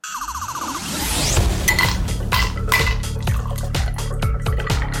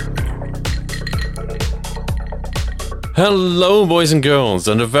Hello, boys and girls,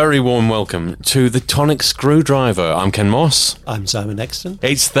 and a very warm welcome to the Tonic Screwdriver. I'm Ken Moss. I'm Simon Exton.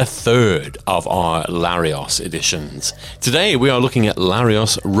 It's the third of our Larios editions. Today we are looking at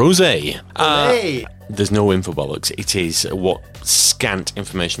Larios Rosé. There's no infobolics. It is what scant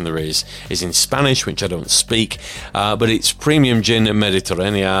information there is in Spanish, which I don't speak, but it's premium gin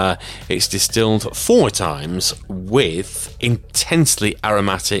Mediterranea. It's distilled 4 times with intensely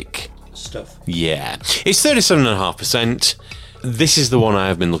aromatic stuff. Yeah. It's 37.5%. This is the one I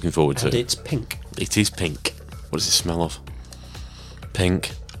have been looking forward to. And it's pink. It is pink. What does it smell of?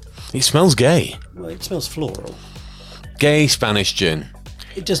 Pink. It smells gay. Well, it smells floral. Gay Spanish gin.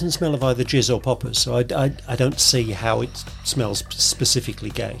 It doesn't smell of either jizz or poppers, so I don't see how it smells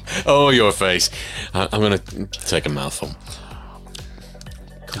specifically gay. Oh, your face. I'm going to take a mouthful.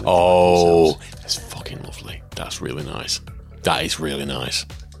 Oh, that's fucking lovely. That's really nice. That is really nice.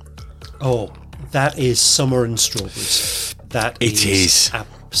 Oh, that is summer and strawberries. It is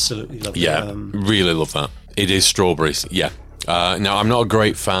absolutely lovely. Yeah, really love that. It is strawberries, yeah. Now, I'm not a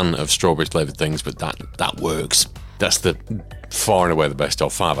great fan of strawberry flavoured things, but that works. That's the far and away the best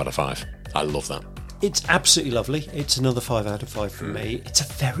of 5 out of 5. I love that. It's absolutely lovely. It's another 5 out of 5 from me. It's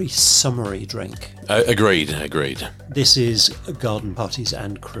a very summery drink. Agreed. This is garden parties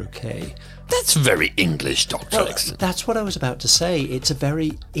and croquet. That's very English, Dr. Exton. That's what I was about to say. It's a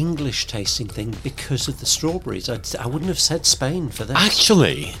very English tasting thing because of the strawberries. I wouldn't have said Spain for this.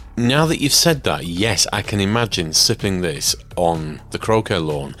 Actually, now that you've said that, yes, I can imagine sipping this on the croquet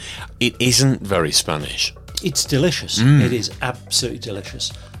lawn. It isn't very Spanish. It's delicious. It is absolutely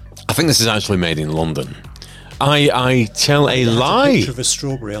delicious. I think this is actually made in London. I tell a lie. It has a picture of a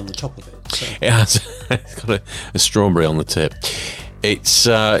strawberry on the top of it. So. It has it's got a strawberry on the tip. It's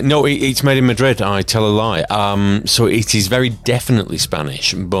it's made in Madrid. I tell a lie. So it is very definitely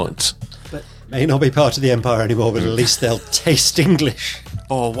Spanish, but may not be part of the empire anymore. But at least they'll taste English.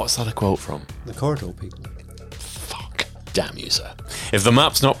 Oh, what's that a quote from? The Corridor People. Fuck, damn you, sir. If the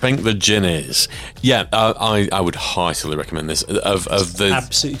map's not pink, the gin is. Yeah, I would heartily recommend this. Of the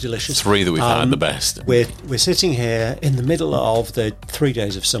absolutely delicious 3 that we've had, the best. We're sitting here in the middle of the 3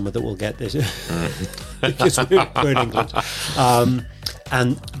 days of summer that we'll get this because we're in England,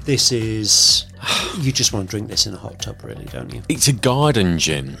 and this is. You just want to drink this in a hot tub, really, don't you? It's a garden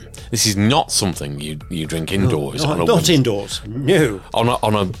gin. This is not something you drink indoors. Not indoors. No.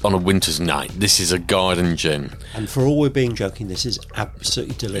 On a winter's night. This is a garden gin. And for all we're being joking, this is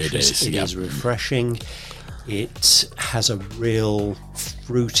absolutely delicious. It is refreshing. It has a real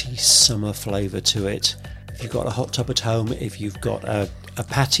fruity summer flavour to it. If you've got a hot tub at home, if you've got a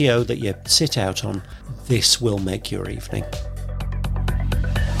patio that you sit out on, this will make your evening.